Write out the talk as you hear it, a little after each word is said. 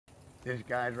This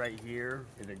guy's right here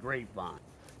is a grapevine.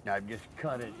 Now I've just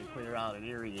cut it to clear out an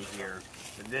area here,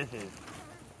 but this is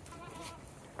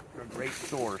a great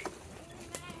source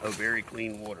of very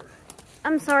clean water.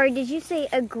 I'm sorry, did you say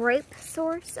a grape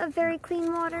source of very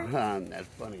clean water? That's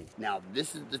funny. Now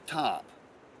this is the top.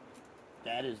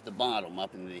 That is the bottom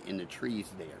up in the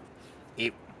trees there.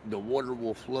 The water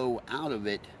will flow out of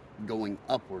it going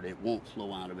upward. It won't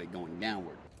flow out of it going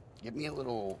downward. Give me a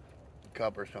little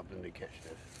cup or something to catch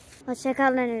this. I'll check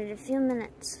out in a few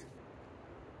minutes.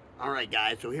 All right,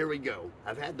 guys, so here we go.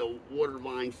 I've had the water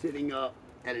line sitting up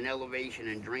at an elevation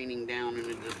and draining down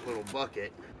into this little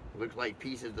bucket. It looks like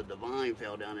pieces of the vine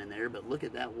fell down in there, but look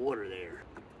at that water there.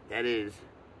 That is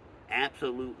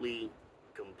absolutely,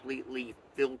 completely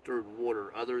filtered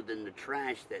water. Other than the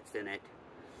trash that's in it,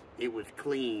 it was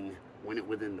clean when it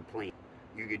was in the plant.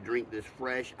 You could drink this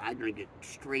fresh. I drink it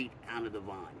straight out of the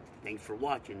vine. Thanks for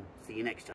watching. See you next time.